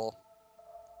model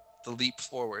the leap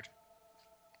forward.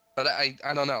 But I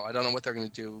don't know. I don't know what they're going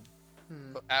to do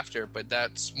after, but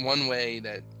that's one way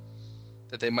that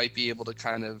they might be able to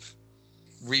kind of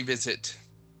revisit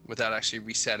without actually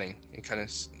resetting, and kind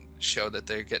of show that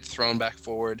they get thrown back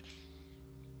forward.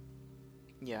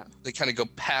 Yeah. They kind of go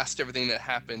past everything that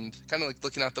happened, kind of like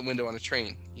looking out the window on a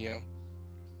train, Yeah.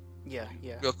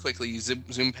 Real quickly, you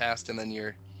zoom past, and then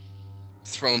you're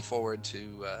thrown forward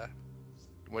to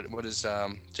what does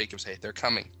Jacob say? They're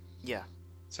coming. Yeah.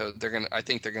 So I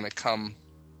think they're gonna come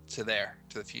to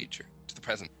the future, to the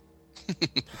present.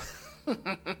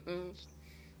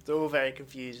 It's all very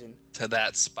confusing. To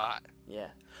that spot. Yeah.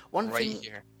 One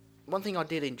thing I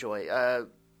did enjoy.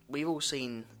 We've all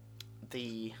seen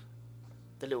the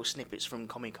little snippets from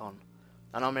Comic-Con,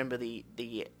 and I remember the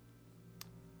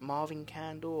Marvin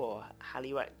Candle or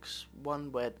Halliwax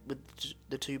one with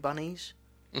the 2 bunnies,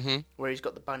 where he's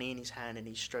got the bunny in his hand and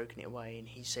he's stroking it away, and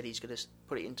he said he's going to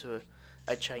put it into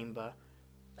a chamber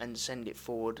and send it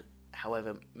forward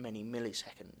however many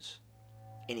milliseconds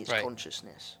in its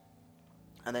consciousness.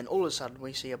 And then all of a sudden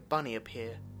we see a bunny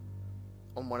appear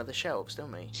on one of the shelves,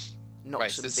 don't we?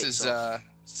 Knocks some bits off.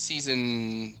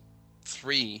 Season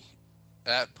 3,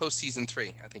 post-season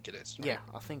 3, I think it is. Right? Yeah,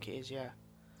 I think it is, yeah.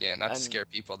 Yeah, not to scare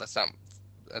people. That's not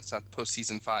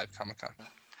post-season 5 Comic-Con.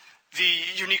 The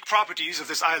unique properties of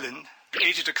this island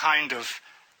created a kind of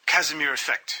Casimir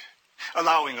effect,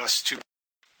 allowing us to...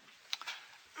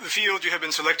 The field you have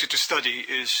been selected to study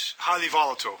is highly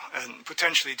volatile and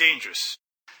potentially dangerous.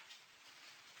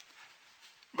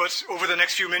 But over the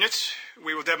next few minutes,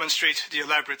 we will demonstrate the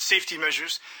elaborate safety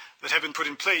measures that have been put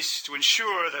in place to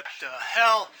ensure that the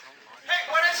hell... Hey,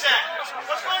 what is that?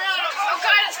 What's going on? Oh,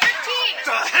 God, it's 15!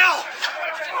 The hell?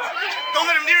 Don't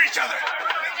let them near each other.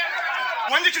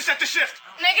 When did you set the shift?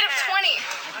 -20.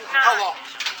 How long?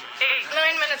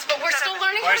 9 minutes, but we're still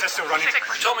learning. Why is that still running? You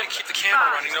told me to keep the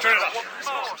camera running. Turn it up.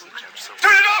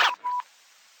 Turn it up!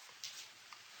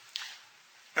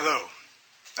 Hello,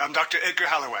 I'm Dr. Edgar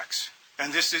Halliwax,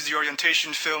 and this is the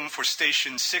orientation film for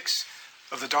Station 6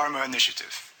 of the Dharma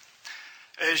Initiative.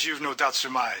 As you've no doubt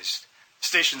surmised,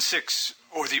 Station 6,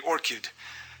 or the Orchid,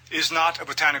 is not a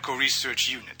botanical research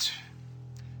unit.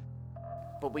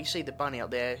 But we see the bunny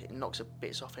up there, it knocks a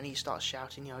bits off, and he starts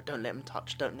shouting, don't let him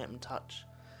touch, don't let him touch.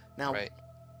 Now,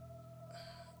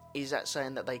 is that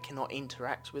saying that they cannot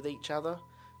interact with each other?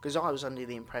 Because I was under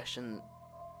the impression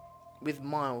with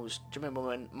Miles. Do you remember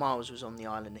when Miles was on the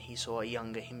island and he saw a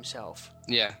younger himself?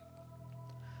 Yeah.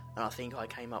 And I think I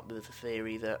came up with the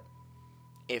theory that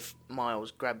if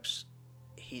Miles grabs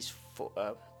his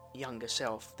younger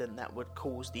self, then that would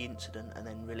cause the incident and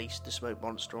then release the smoke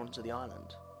monster onto the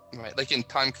island. Right, like in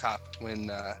Time Cop,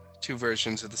 when two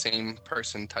versions of the same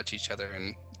person touch each other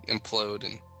and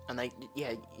implode. And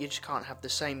you just can't have the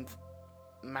same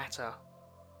matter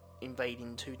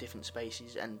invading two different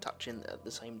spaces and touching at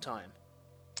the same time.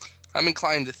 I'm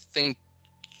inclined to think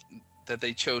that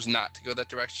they chose not to go that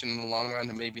direction in the long run,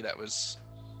 and maybe that was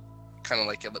kind of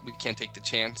like we can't take the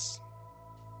chance.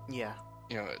 Yeah.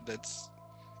 You know, that's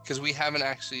because we haven't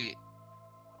actually.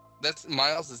 That's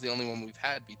Miles is the only one we've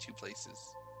had be two places,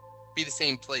 be the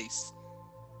same place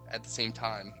at the same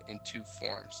time in two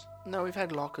forms. No, we've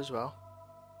had Locke as well.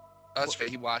 Oh, that's right.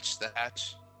 He watched the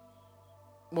hatch.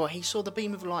 Well, he saw the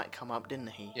beam of light come up, didn't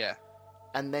he? Yeah.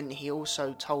 And then he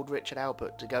also told Richard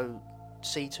Albert to go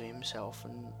see to himself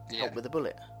and help with the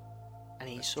bullet. And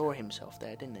he saw himself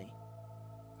there, didn't he?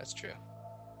 That's true.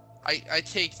 I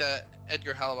take that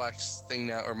Edgar Hallowax thing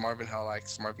now, or Marvin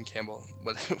Campbell,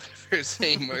 whatever his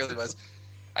name really was.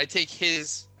 I take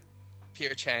his,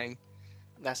 Pierre Chang.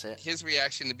 That's it. His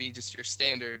reaction to be just your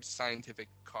standard scientific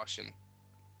caution.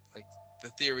 Like, the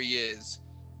theory is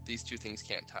these two things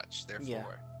can't touch,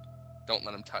 therefore don't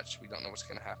let them touch. We don't know what's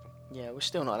going to happen. Yeah, we're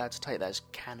still not allowed to take that as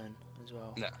canon as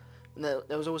well. No. And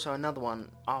there was also another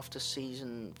one after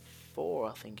season 4,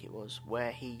 I think it was,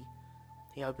 where he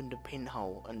opened a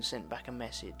pinhole and sent back a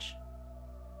message.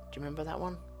 Do you remember that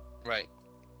one? Right.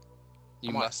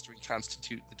 You must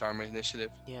reconstitute the Dharma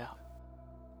Initiative. Yeah.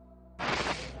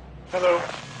 Hello.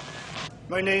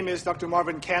 My name is Dr.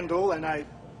 Marvin Candle, and I...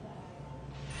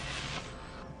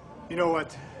 You know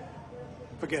what?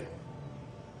 Forget it.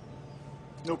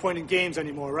 No point in games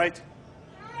anymore, right?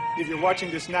 If you're watching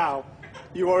this now,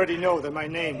 you already know that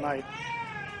my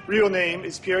real name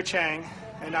is Pierre Chang,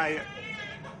 and I...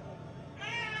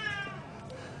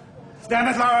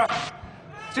 Damn it, Lara!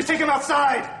 Just take him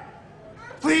outside!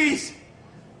 Please!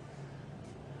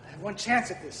 I have one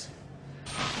chance at this.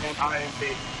 And I am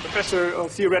a professor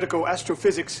of theoretical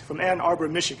astrophysics from Ann Arbor,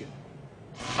 Michigan.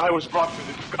 I was brought to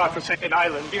the godforsaken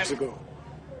island years ago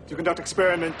to conduct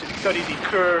experiments to study the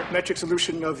Kerr metric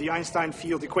solution of the Einstein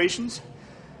field equations,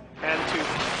 and to,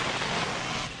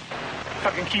 if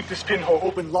I can keep this pinhole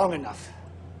open long enough,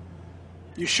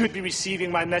 you should be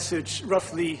receiving my message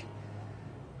roughly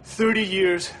 30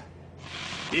 years.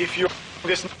 If you're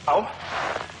this now,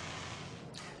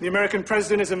 the American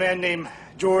president is a man named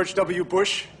George W.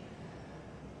 Bush.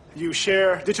 You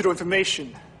share digital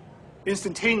information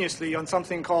instantaneously on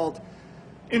something called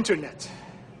internet.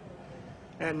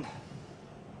 And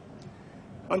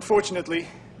unfortunately,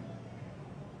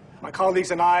 my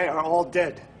colleagues and I are all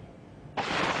dead.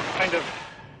 Kind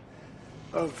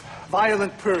of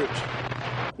violent purge.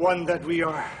 One that we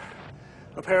are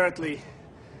apparently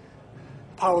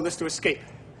powerless to escape.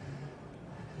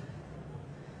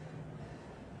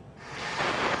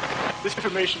 This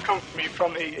information comes to me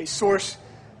from a source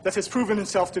that has proven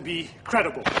itself to be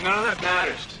credible. None of that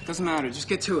matters. Doesn't matter. Just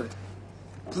get to it.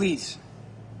 Please.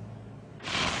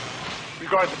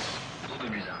 Regardless,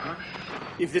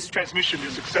 if this transmission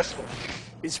is successful,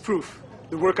 it's proof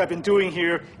the work I've been doing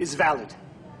here is valid.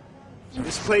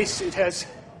 This place, it has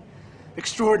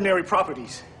extraordinary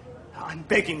properties. I'm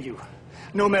begging you,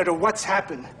 no matter what's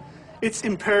happened, it's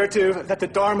imperative that the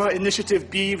Dharma Initiative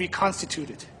be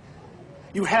reconstituted.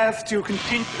 You have to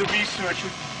continue the research,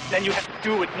 and you have to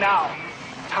do it now.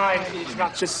 Time is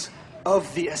not just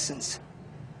of the essence.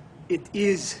 It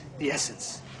is the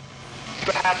essence.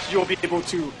 Perhaps you'll be able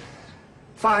to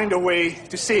find a way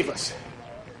to save us,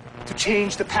 to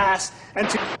change the past, and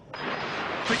to...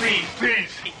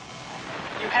 Please.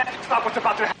 You have to stop what's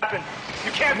about to happen.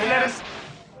 You can't let us...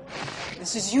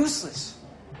 This is useless.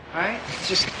 Right?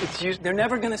 It's useless. They're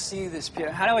never gonna see this,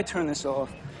 Pierre. How do I turn this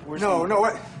off? What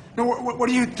are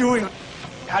you doing?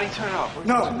 How do you turn it off?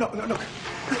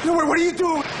 No, what are you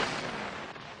doing?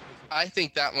 I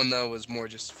think that one, though, was more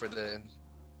just for the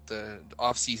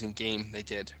off-season game they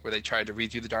did, where they tried to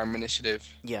redo the Dharma Initiative.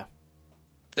 Yeah.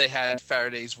 They had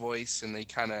Faraday's voice, and they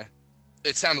kind of...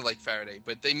 It sounded like Faraday,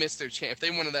 but they missed their chance. If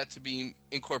they wanted that to be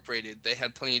incorporated, they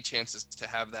had plenty of chances to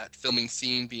have that filming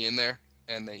scene be in there,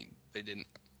 and they didn't.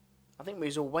 I think we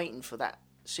was all waiting for that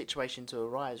situation to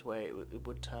arise where it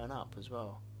would turn up as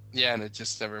well. Yeah, and it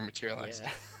just never materialized.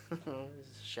 Yeah.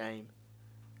 It's a shame.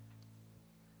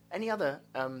 Any other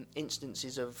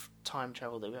instances of time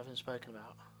travel that we haven't spoken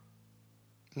about?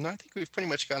 No, I think we've pretty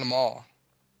much got them all.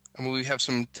 I mean, we have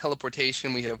some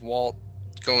teleportation. We have Walt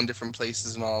going different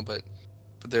places and all, but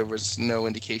there was no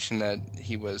indication that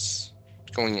he was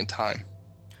going in time.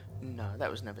 No, that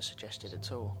was never suggested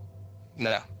at all.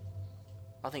 No.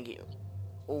 I think it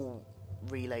all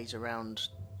relays around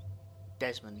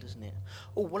Desmond, doesn't it?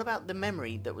 Oh, what about the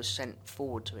memory that was sent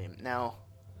forward to him? Now,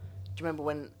 do you remember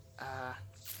when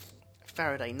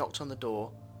Faraday knocked on the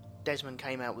door, Desmond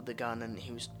came out with the gun and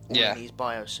he was in his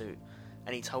biosuit,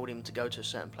 and he told him to go to a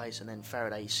certain place, and then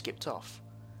Faraday skipped off.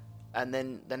 And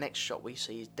then the next shot we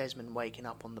see is Desmond waking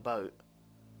up on the boat,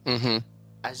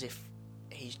 as if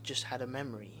he's just had a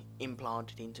memory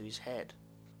implanted into his head.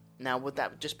 Now, would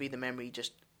that just be the memory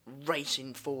just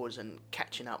racing forwards and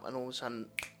catching up, and all of a sudden,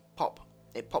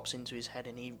 it pops into his head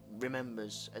and he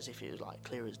remembers as if it was like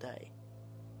clear as day?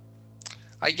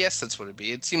 I guess that's what it'd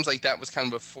be. It seems like that was kind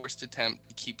of a forced attempt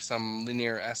to keep some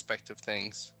linear aspect of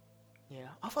things. Yeah,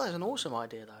 I thought it was an awesome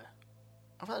idea, though.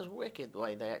 I thought it was wicked the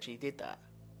way they actually did that.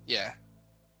 Yeah.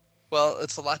 Well,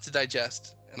 it's a lot to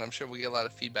digest, and I'm sure we'll get a lot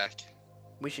of feedback.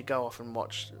 We should go off and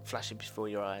watch Flashes Before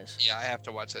Your Eyes. Yeah, I have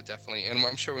to watch that, definitely. And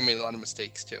I'm sure we made a lot of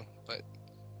mistakes, too. But,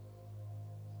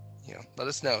 let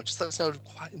us know. Just let us know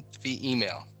via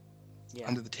email.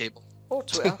 Under the table. Or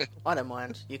Twitter. I don't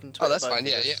mind. You can Twitter. Oh, that's fine.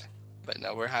 Yeah. But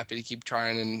no, we're happy to keep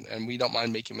trying, and we don't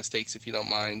mind making mistakes if you don't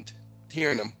mind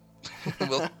hearing them.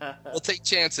 We'll take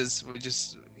chances. We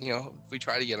just, we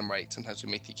try to get them right. Sometimes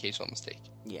we make the occasional mistake.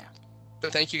 Yeah.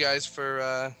 But thank you guys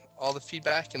for all the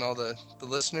feedback and all the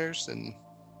listeners and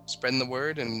spreading the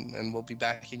word, and we'll be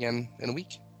back again in a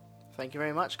week. Thank you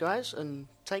very much, guys, and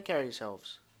take care of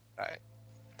yourselves. All right.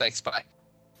 Thanks. Bye.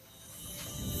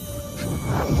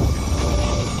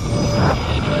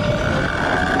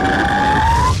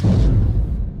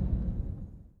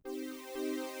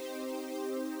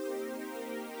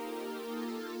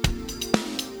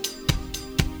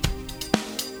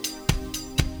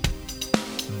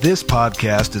 This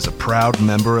podcast is a proud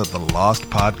member of the Lost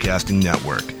Podcasting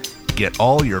Network. Get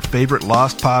all your favorite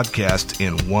Lost podcasts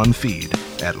in one feed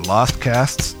at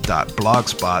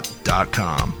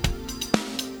lostcasts.blogspot.com.